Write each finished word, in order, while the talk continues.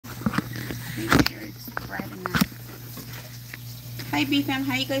Make sure it's bright enough. Hi B fam,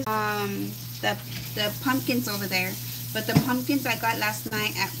 how you guys? The pumpkins over there. But the pumpkins I got last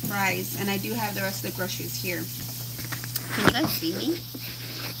night at Fry's, and I do have the rest of the groceries here. Can you guys see me?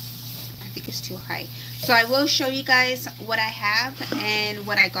 I think it's too high. So I will show you guys what I have and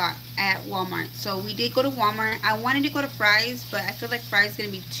what I got at Walmart. So we did go to Walmart. I wanted to go to Fry's, but I feel like Fry's is gonna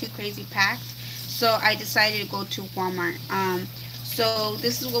be too crazy packed. So I decided to go to Walmart. So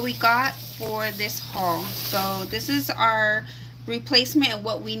this is what we got for this haul. So this is our replacement of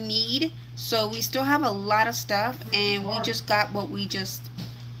what we need. So we still have a lot of stuff, and we just got what we just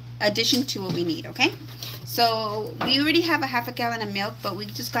addition to what we need. Okay, so we already have a half a gallon of milk, but we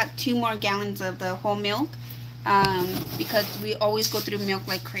just got 2 more gallons of the whole milk, because we always go through milk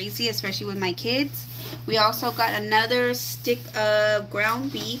like crazy, especially with my kids. We also got another stick of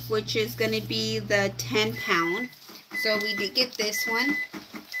ground beef, which is going to be the 10-pound. So we did get this one.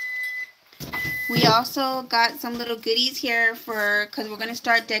 We also got some little goodies here because we're going to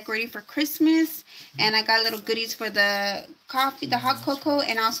start decorating for Christmas. And I got little goodies for the coffee, the hot cocoa,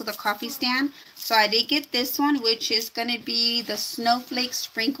 and also the coffee stand. So I did get this one, which is going to be the snowflake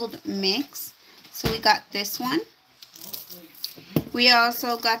sprinkled mix. So we got this one. We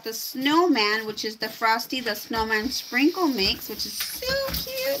also got the snowman, which is the Frosty the Snowman sprinkle mix, which is so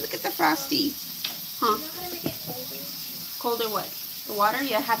cute. Look at the Frosty. Huh? Colder what? The water?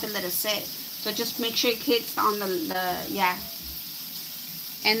 You have to let it sit. So just make sure it hits on the yeah.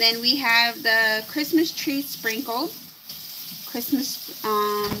 And then we have the Christmas tree sprinkle. Christmas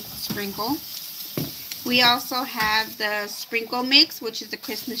sprinkle. We also have the sprinkle mix, which is the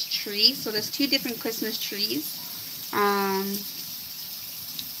Christmas tree. So there's 2 different Christmas trees.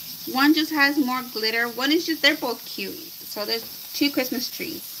 One just has more glitter. One is just, they're both cute. So there's 2 Christmas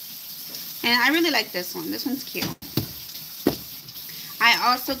trees. And I really like this one. This one's cute. I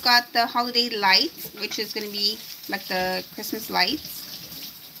also got the holiday lights, which is going to be like the Christmas lights.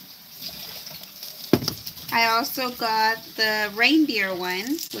 I also got the reindeer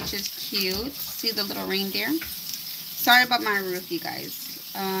one, which is cute. See the little reindeer? Sorry about my roof, you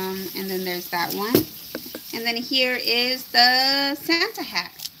guys. And then there's that one. And then here is the Santa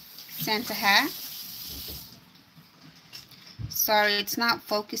hat. Santa hat. Sorry, it's not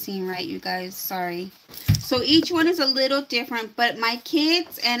focusing right, you guys. Sorry. So each one is a little different, but my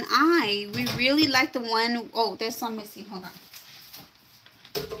kids and we really like the one. Oh, there's some missing. Hold on.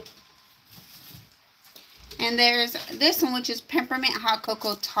 And there's this one, which is peppermint hot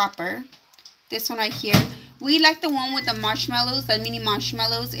cocoa topper. This one right here. We like the one with the marshmallows, the mini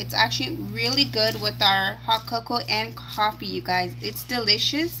marshmallows. It's actually really good with our hot cocoa and coffee, you guys. It's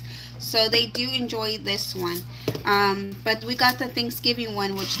delicious. So they do enjoy this one. But we got the Thanksgiving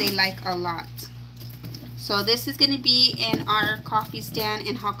one, which they like a lot. So this is going to be in our coffee stand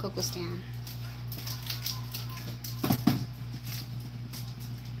and hot cocoa stand.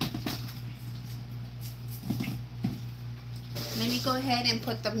 Let me go ahead and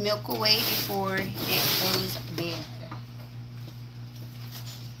put the milk away before it goes bad.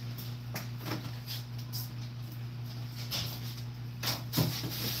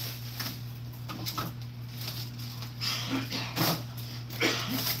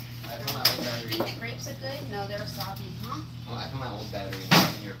 No, they're soggy, huh? Oh, I put my old battery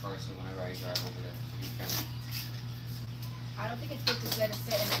in your car, so whenever I drive over there, you can. I don't think it's good to let it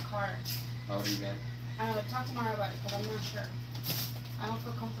sit in the car. Oh, you good? I don't know, talk to Mara about it, because I'm not sure. I don't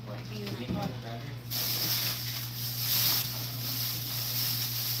feel comfortable being in my car.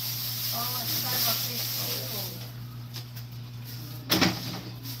 Oh, I forgot about this. Oh.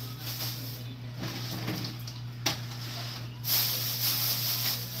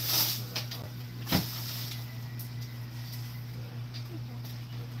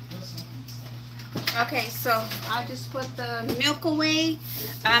 Okay, so I'll just put the milk away.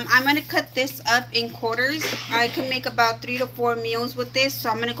 I'm going to cut this up in quarters. I can make about 3 to 4 meals with this, so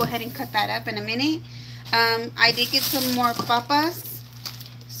I'm going to go ahead and cut that up in a minute. I did get some more papas.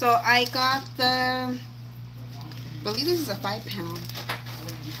 So I got I believe this is a 5-pound.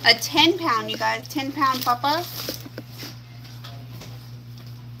 A 10-pound, you guys, 10-pound papas.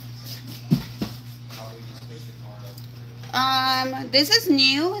 This is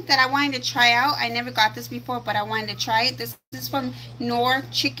new that I wanted to try out. I never got this before, but I wanted to try it. This is from Knorr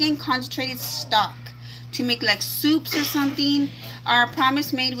Chicken Concentrated Stock to make like soups or something. Our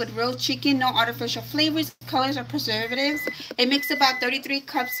promise made with real chicken, no artificial flavors, colors, or preservatives. It makes about 33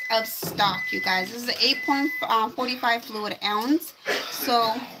 cups of stock, you guys. This is an 8.45 fluid ounce.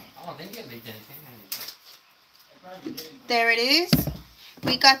 So there it is.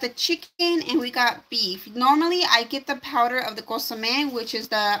 We got the chicken and we got beef. Normally, I get the powder of the consommé, which is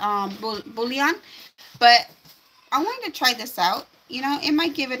the bouillon, but I wanted to try this out. You know, it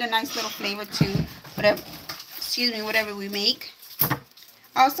might give it a nice little flavor to whatever, excuse me, whatever we make.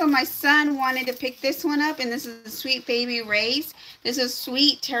 Also, my son wanted to pick this one up, and this is Sweet Baby Ray's. This is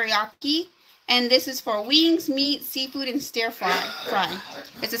sweet teriyaki, and this is for wings, meat, seafood, and stir fry.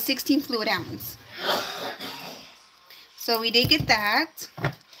 It's a 16 fluid ounce. So we did get that.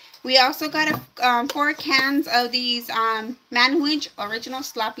 We also got 4 cans of these Manwich Original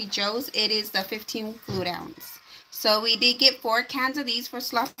Sloppy Joes. It is the 15 fluid ounce. So we did get 4 cans of these for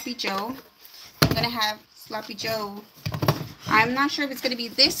Sloppy Joe. I'm going to have Sloppy Joe. I'm not sure if it's going to be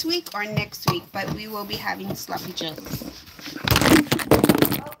this week or next week, but we will be having Sloppy Joes.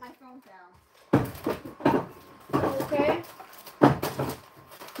 Oh, my phone fell. Okay?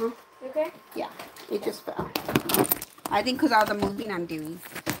 Huh? Okay? Yeah, it just fell. I think because all the moving I'm doing.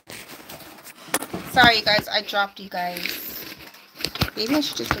 Sorry, you guys. I dropped you guys. Maybe I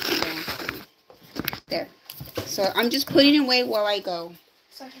should just put it down. There. So I'm just putting it away while I go.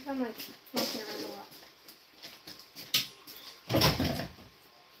 Sorry if I'm like walking around a lot.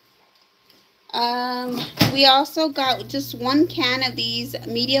 We also got just 1 can of these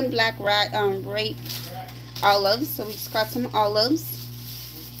medium black rape olives. So we just got some olives.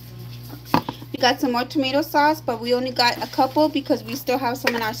 We got some more tomato sauce, but we only got a couple because we still have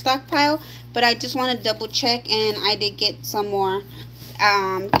some in our stockpile. But I just want to double check, and I did get some more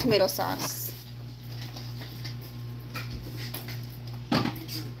tomato sauce.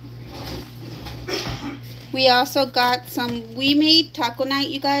 We also got some, we made taco night,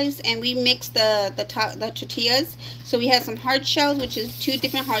 you guys, and we mixed the tortillas. So we had some hard shells, which is 2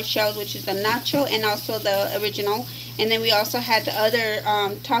 different hard shells, which is the nacho and also the original. And then we also had the other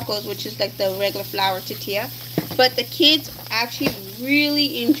tacos, which is like the regular flour tortilla. But the kids actually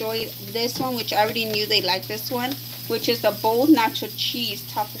really enjoyed this one, which I already knew they liked this one, which is the bold nacho cheese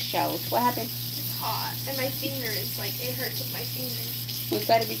taco shells. What happened? It's hot. And my fingers, like, it hurts with my fingers. We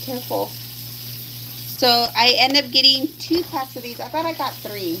gotta be careful. So I ended up getting 2 packs of these. I thought I got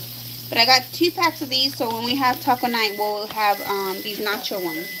 3, but I got 2 packs of these. So when we have taco night, we'll have these nacho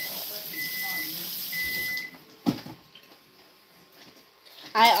ones.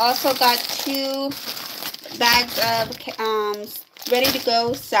 I also got 2 bags of ready to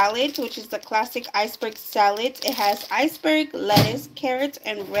go salads, which is the classic iceberg salad. It has iceberg, lettuce, carrots,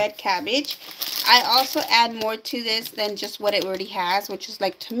 and red cabbage. I also add more to this than just what it already has, which is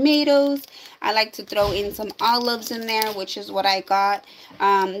like tomatoes. I like to throw in some olives in there, which is what I got.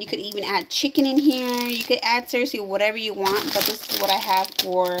 You could even add chicken in here. You could add seriously whatever you want, but this is what I have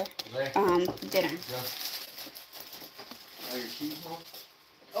for dinner.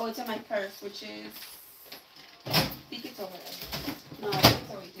 Oh, it's in my purse, which is, I think it's over there. No, I think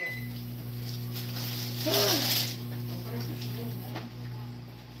it's over here.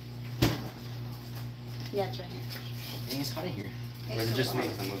 Yeah, it's right here. I think it's hot in here. Or is it just me?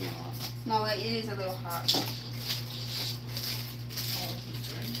 I'm moving on. No, it is a little hot.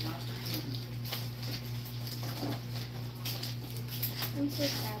 I'm so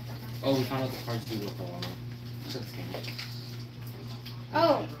sad. Oh, we found out the cards do work for Walmart.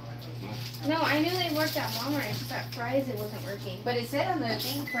 Oh. No, I knew they worked at Walmart. It's just at Fry's it wasn't working. But it said on the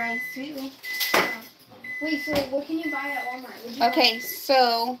thing price too. Wait, so what can you buy at Walmart? Okay,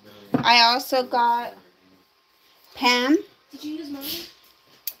 so I also got Pam. Did you use mine?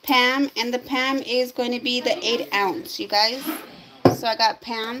 Pam, and the Pam is going to be the 8 ounce, you guys. So I got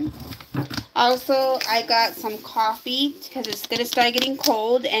Pam. Also, I got some coffee because it's going to start getting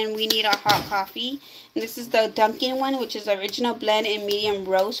cold and we need a hot coffee. And this is the Dunkin' one, which is original blend and medium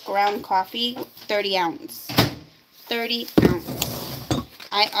roast ground coffee, 30 ounce. 30 ounce.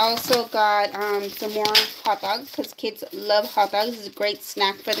 I also got some more hot dogs because kids love hot dogs. It's a great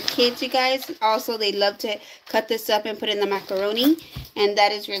snack for the kids, you guys. Also, they love to cut this up and put in the macaroni, and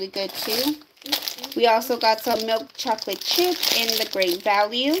that is really good too. We also got some milk chocolate chip in the Great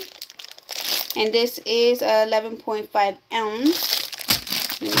Value, and this is 11.5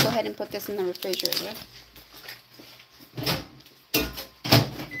 ounce. Let me go ahead and put this in the refrigerator.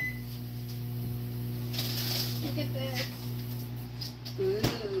 Look at this. Ooh.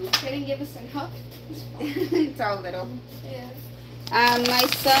 They didn't give us enough. It's all little. Yeah. My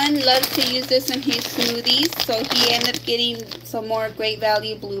son loves to use this in his smoothies, so he ended up getting some more Great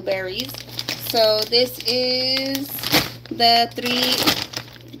Value blueberries. So this is the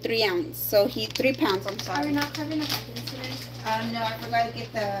 3 ounce. So 3 pounds. I'm Are we sorry. not carving the pumpkins today? No, I forgot to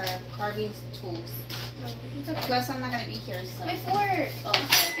get the carving tools. No, it's okay. Plus, I'm not gonna be here, so. My fork. Oh,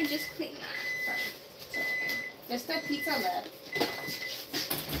 sorry. I just cleaned that. Sorry. It's okay. There's still pizza left.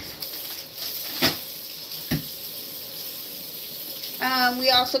 We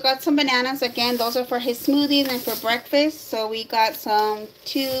also got some bananas. Again, those are for his smoothies and for breakfast. So we got some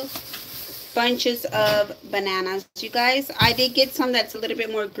 2 bunches of bananas, you guys. I did get some that's a little bit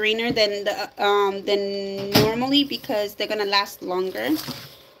more greener than normally because they're gonna last longer.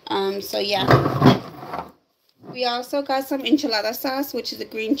 So yeah. We also got some enchilada sauce, which is a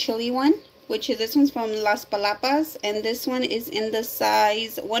green chili one, this one's from Las Palapas, and this one is in the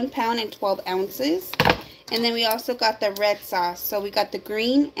size 1 pound and 12 ounces. And then we also got the red sauce. So we got the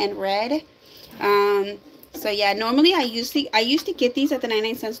green and red. So yeah, normally I used to get these at the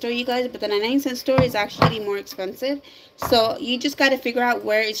 99-cent store, you guys, but the 99-cent store is actually more expensive. So you just got to figure out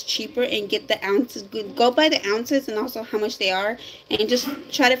where it's cheaper and get the ounces. Go by the ounces and also how much they are, and just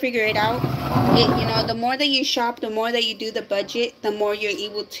try to figure it out. You know, the more that you shop, the more that you do the budget, the more you're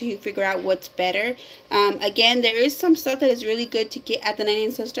able to figure out what's better. Again, there is some stuff that is really good to get at the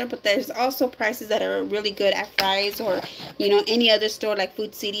 99-cent store, but there's also prices that are really good at Fry's or, you know, any other store like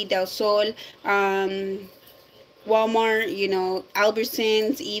Food City, Del Sol, Walmart, you know,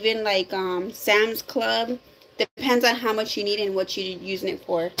 Albertsons, even like Sam's Club. Depends on how much you need and what you're using it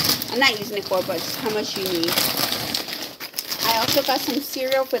for. I'm not using it for, but just how much you need. I also got some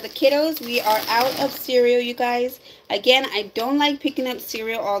cereal for the kiddos. We are out of cereal, you guys. Again, I don't like picking up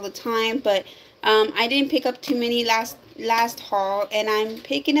cereal all the time, but I didn't pick up too many last haul, and I'm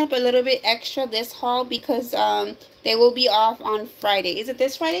picking up a little bit extra this haul because they will be off on Friday. Is it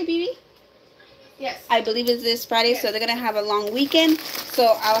this Friday, BB? Yes. I believe it's this Friday, yes. So they're going to have a long weekend.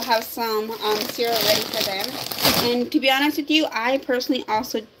 So I'll have some cereal ready for them. And to be honest with you, I personally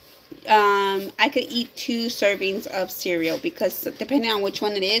also, I could eat 2 servings of cereal because depending on which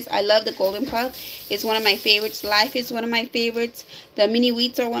one it is, I love the Golden Puff. It's one of my favorites. Life is one of my favorites. The mini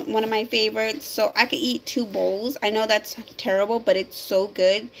wheats are one of my favorites. So I could eat 2 bowls. I know that's terrible, but it's so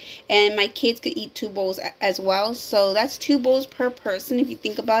good. And my kids could eat 2 bowls as well. So that's 2 bowls per person if you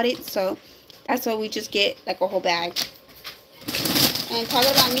think about it. So that's why we just get like a whole bag. And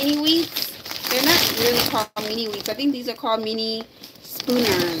talking about mini wheats, they're not really called mini wheats. I think these are called mini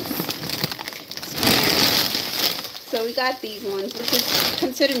spooners. So we got these ones, which is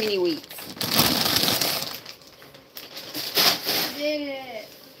considered mini wheats. Did it.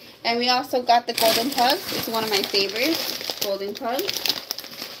 And we also got the Golden Puffs. It's one of my favorites. Golden Puffs.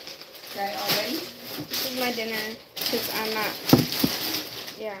 Got it already? This is my dinner because I'm not.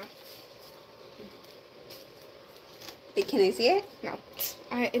 Yeah. Can I see it? No.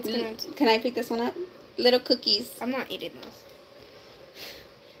 It's gonna. Can I pick this one up? Little cookies. I'm not eating those.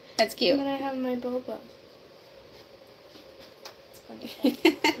 That's cute. But I have my boba.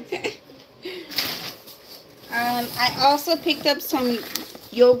 I also picked up some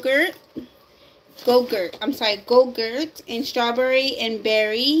Go-Gurt in strawberry and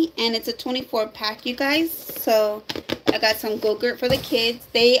berry, and it's a 24 pack, you guys. So I got some Go-Gurt for the kids.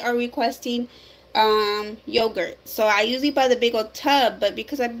 They are requesting yogurt. So I usually buy the big old tub, but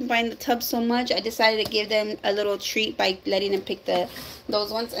because I've been buying the tub so much, I decided to give them a little treat by letting them pick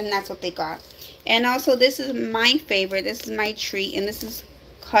those ones, and that's what they got. And also, this is my favorite. This is my treat, and this is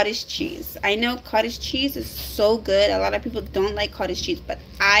cottage cheese. I know cottage cheese is so good. A lot of people don't like cottage cheese, but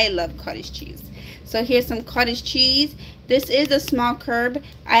I love cottage cheese. So here's some cottage cheese. This is a small curb.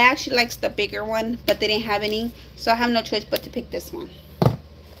 I actually like the bigger one, but they didn't have any, so I have no choice but to pick this one.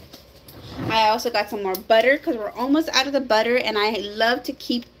 I also got some more butter because we're almost out of the butter, and I love to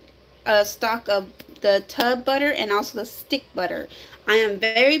keep a stock of the tub butter and also the stick butter. I am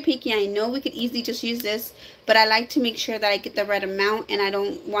very picky. I know we could easily just use this, but I like to make sure that I get the right amount, and I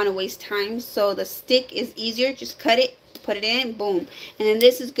don't want to waste time. So the stick is easier. Just cut it, put it in, boom. And then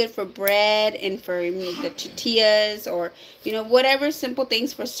this is good for bread and for the tortillas, or, you know, whatever simple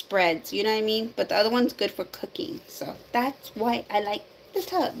things for spreads, you know what I mean? But the other one's good for cooking. So that's why I like the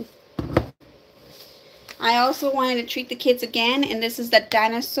tub. I also wanted to treat the kids again, and this is the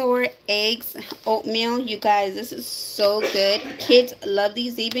dinosaur eggs oatmeal. You guys, this is so good. Kids love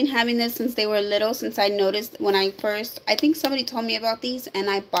these. They've been having this since they were little, since I noticed when I think somebody told me about these, and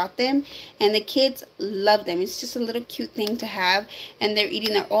I bought them, and the kids love them. It's just a little cute thing to have, and they're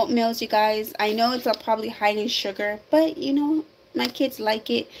eating their oatmeals, you guys. I know it's probably high in sugar, but, you know, my kids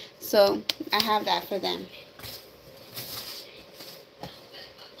like it, so I have that for them.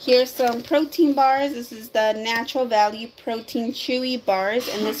 Here's some protein bars. This is the Natural Value Protein Chewy Bars,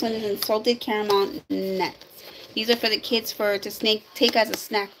 and this one is in salted caramel nuts. These are for the kids to take as a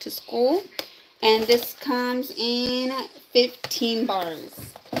snack to school, and this comes in 15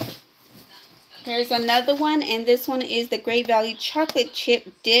 bars. Here's another one, and this one is the Great Value Chocolate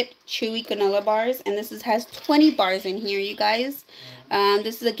Chip Dip Chewy Granola Bars, and this has 20 bars in here, you guys.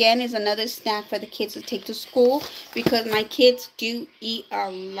 This is again is another snack for the kids to take to school because my kids do eat a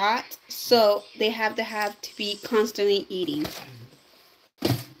lot, so they have to be constantly eating.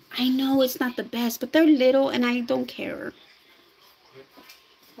 I know it's not the best, but they're little and I don't care.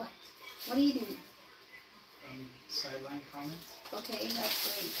 What? What are you doing? Sideline comments. Okay,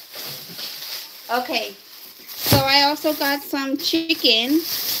 that's great. Okay, so I also got some chicken,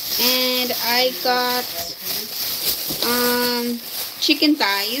 and I got chicken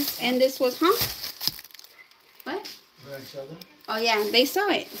thighs, and this was what? Oh yeah, they saw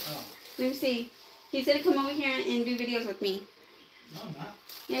it. Oh. Let me see. He said to come over here and do videos with me. No, I'm not.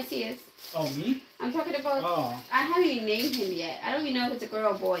 Yes, he is. Oh, me? I'm talking about. Oh. I haven't even named him yet. I don't even know if it's a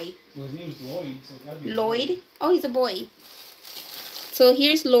girl or boy. Well, his name's Lloyd, so it gotta be Lloyd? Oh, he's a boy. So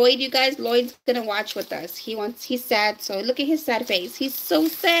here's Lloyd, you guys. Lloyd's gonna watch with us. He's sad, so look at his sad face. He's so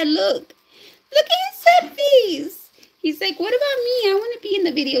sad, look. Look at his sad face. He's like, what about me? I want to be in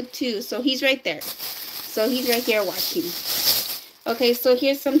the video too. So he's right there. So he's right here watching. Okay, so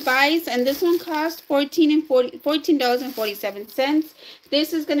here's some thighs, and this one cost $14.47.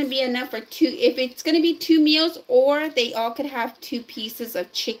 This is gonna be enough for two. If it's gonna be 2 meals, or they all could have 2 pieces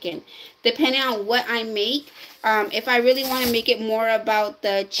of chicken, depending on what I make. If I really want to make it more about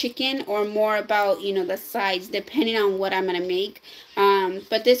the chicken or more about, you know, the sides, depending on what I'm gonna make.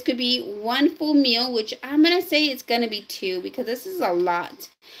 But this could be 1 full meal, which I'm gonna say it's gonna be 2 because this is a lot.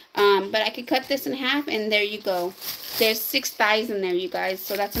 But I could cut this in half, and there you go. There's 6 thighs in there, you guys.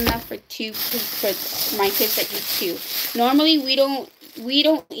 So that's enough for 2 for my kids that eat 2. Normally we don't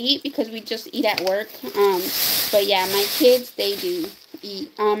eat because we just eat at work. But yeah, my kids, they do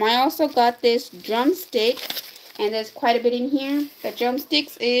eat. I also got this drumstick, and there's quite a bit in here. The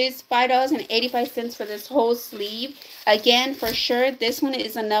drumsticks is $5.85 for this whole sleeve. Again, for sure, this one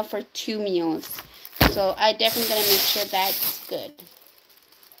is enough for 2 meals. So I definitely gonna make sure that's good.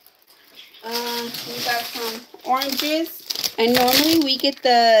 We got some oranges, and normally we get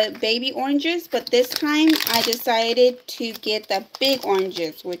the baby oranges, but this time I decided to get the big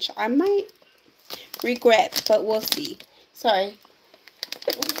oranges, which I might regret, but we'll see. Sorry.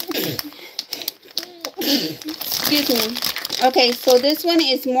 Excuse me. Okay, so this one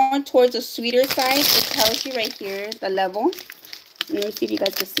is more towards the sweeter side. It tells you right here the level. Let me see if you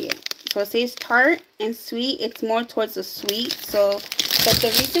guys can see it. So it says tart and sweet. It's more towards the sweet. So, but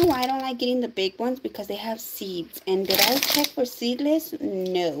the reason why I don't like getting the big ones because they have seeds. And did I check for seedless?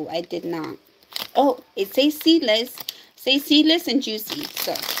 No, I did not. Oh, it says seedless. It says seedless and juicy.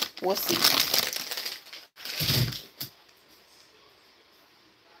 So we'll see.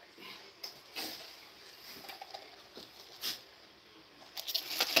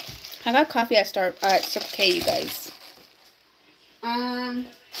 I got coffee at Circle K, you guys.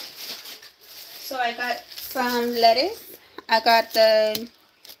 So I got some lettuce. I got the.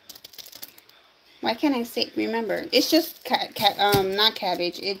 Why can't I remember? It's just not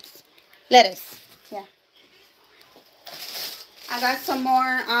cabbage. It's lettuce. Yeah. I got some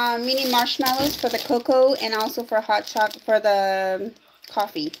more mini marshmallows for the cocoa and also for hot chocolate for the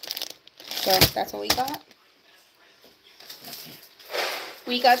coffee. So that's what we got.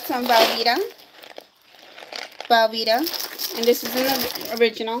 We got some Velveeta, and this is in the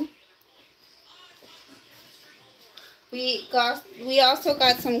original. We also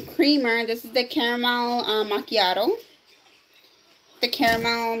got some creamer. This is the caramel macchiato. The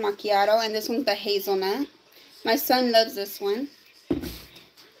caramel macchiato, and this one's the hazelnut. My son loves this one.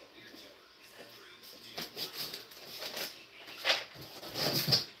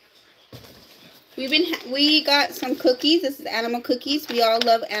 We got some cookies. This is animal cookies. We all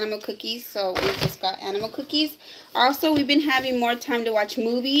love animal cookies, so we just got animal cookies. Also, we've been having more time to watch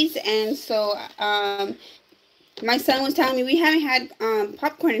movies, and so my son was telling me we haven't had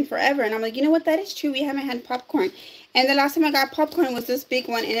popcorn in forever, and I'm like, you know what, that is true. We haven't had popcorn, and the last time I got popcorn was this big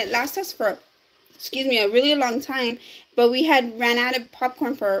one, and it lasted us for, a really long time. But we had ran out of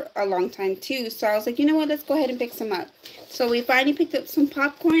popcorn for a long time too. So I was like, you know what, let's go ahead and pick some up. So we finally picked up some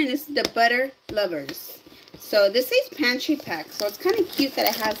popcorn, and this is the Butter Lovers. So this says pantry pack. So it's kind of cute that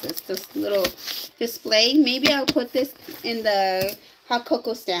it has this little display. Maybe I'll put this in the hot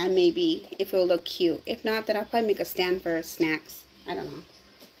cocoa stand, maybe, if it will look cute. If not, then I'll probably make a stand for snacks. I don't know.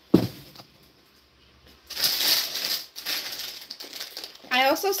 I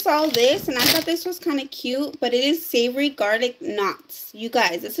also saw this, and I thought this was kind of cute, but it is savory garlic knots. You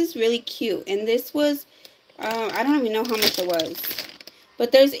guys, this is really cute, and this was, I don't even know how much it was,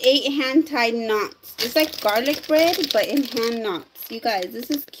 but there's 8 hand-tied knots. It's like garlic bread, but in hand knots. You guys, this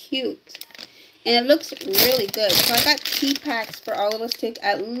is cute, and it looks really good. So I got 2 packs for all of us to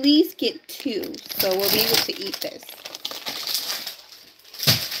at least get 2, so we'll be able to eat this.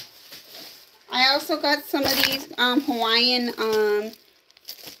 also got some of these Hawaiian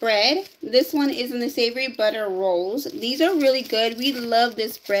bread. This one is in the savory butter rolls. These are really good. We love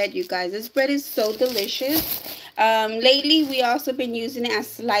this bread, you guys. This bread is so delicious. Lately we also been using it as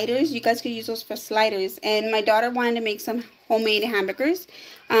sliders. You guys could use those for sliders, and my daughter wanted to make some homemade hamburgers,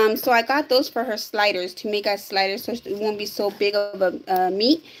 so I got those for her sliders, to make as sliders so it won't be so big of a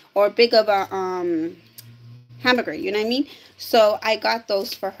meat or big of a hamburger, you know what I mean? So I got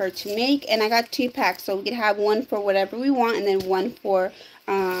those for her to make, and I got 2 packs, so we could have one for whatever we want and then one for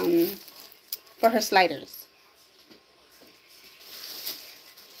her sliders.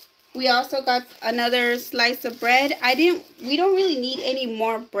 We also got another slice of bread. We don't really need any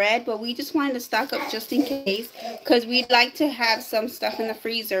more bread, but we just wanted to stock up just in case, because we'd like to have some stuff in the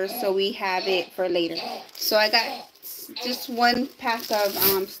freezer so we have it for later. So I got just 1 pack of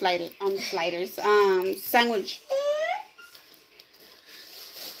sandwich.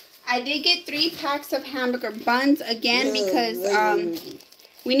 I did get 3 packs of hamburger buns again because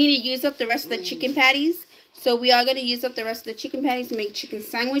we need to use up the rest of the chicken patties. So we are going to use up the rest of the chicken patties to make chicken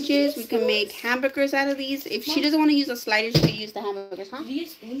sandwiches. We can make hamburgers out of these. If she doesn't want to use the sliders, she can use the hamburgers, huh? Do you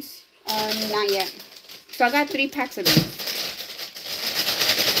use these? Not yet. So I got 3 packs of these.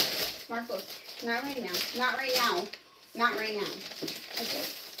 Marcos, not right now. Not right now. Not right now. Okay.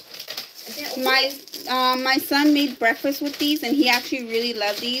 My son made breakfast with these, and he actually really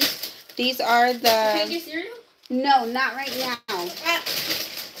loved these. These are the... Can you get cereal? No, not right now.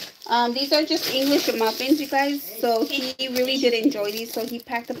 These are just English muffins, you guys. So he really did enjoy these. So he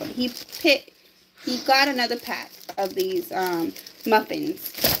packed up. He got another pack of these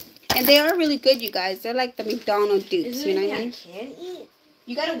muffins, and they are really good, you guys. They're like the McDonald's dupes, you know what I mean? Can eat.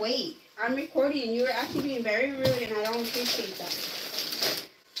 You gotta wait. I'm recording, and you were actually being very rude, and I don't appreciate that.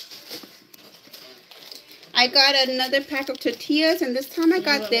 I got another pack of tortillas, and this time I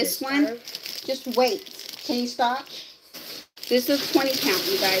got this one. Just wait. Can you stop? This is 20 count,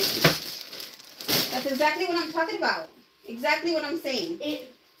 you guys. That's exactly what I'm talking about. Exactly what I'm saying.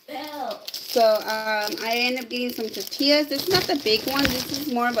 It fell. So I ended up getting some tortillas. This is not the big one. This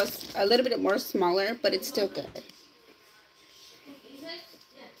is more of a little bit more smaller, but it's still good.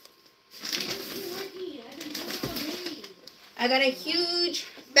 I got a huge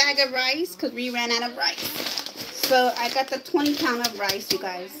bag of rice because we ran out of rice. So I got the 20 count of rice, you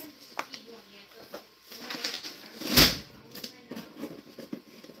guys.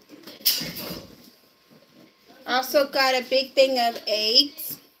 Also got a big thing of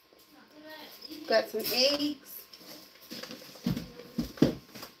eggs. Got some eggs.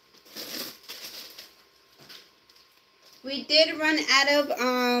 We did run out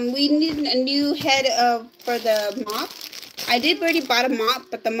of, we needed a new head for the mop. I did already bought a mop,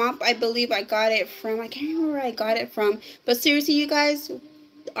 but the mop, I believe I got it from, I can't remember where I got it from. But seriously, you guys,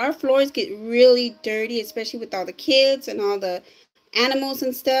 our floors get really dirty, especially with all the kids and all the animals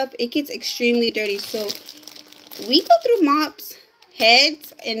and stuff. It gets extremely dirty. So we go through mops,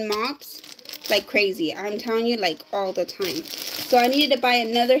 heads and mops like crazy. I'm telling you, like all the time. So I needed to buy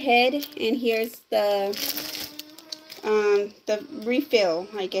another head, and here's the refill,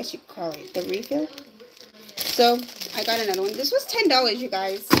 I guess you call it, the refill. So I got another one. This was $10, you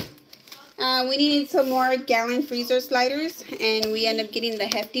guys. We needed some more gallon freezer sliders, and we ended up getting the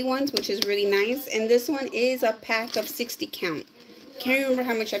hefty ones, which is really nice. And this one is a pack of 60 count. Can't remember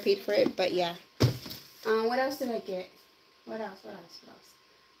how much I paid for it, but yeah. What else did I get? What else?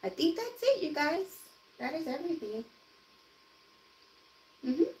 I think that's it, you guys. That is everything.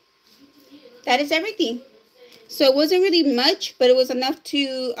 That is everything. So it wasn't really much, but it was enough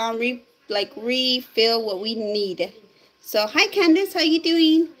to refill what we need. So hi Candace, how you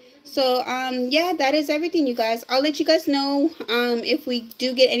doing? So yeah, that is everything, you guys. I'll let you guys know if we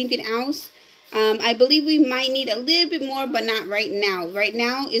do get anything else. I believe we might need a little bit more, but not right now. Right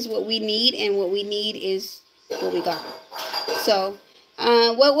now is what we need, and what we need is what we got. So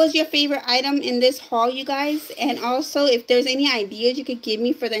what was your favorite item in this haul, you guys? And also, if there's any ideas you could give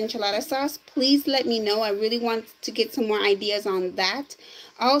me for the enchilada sauce, please let me know. I really want to get some more ideas on that.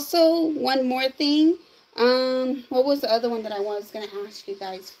 Also, one more thing. What was the other one that I was going to ask you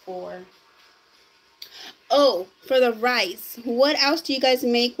guys for? Oh, for the rice. What else do you guys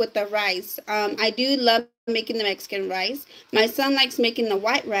make with the rice? I do love making the Mexican rice. My son likes making the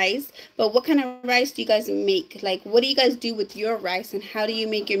white rice. But what kind of rice do you guys make? Like, what do you guys do with your rice? And how do you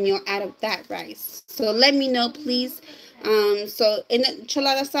make your meal out of that rice? So let me know, please. So in the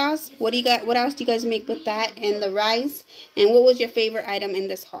enchilada sauce, what else do you guys make with that and the rice? And what was your favorite item in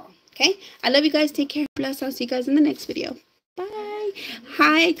this haul? Okay? I love you guys. Take care. Bless. I'll see you guys in the next video. Bye.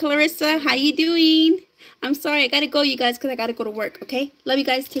 Hi, Clarissa. How you doing? I'm sorry. I gotta go, you guys, because I gotta go to work, okay? Love you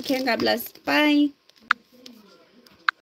guys. Take care and God bless. Bye.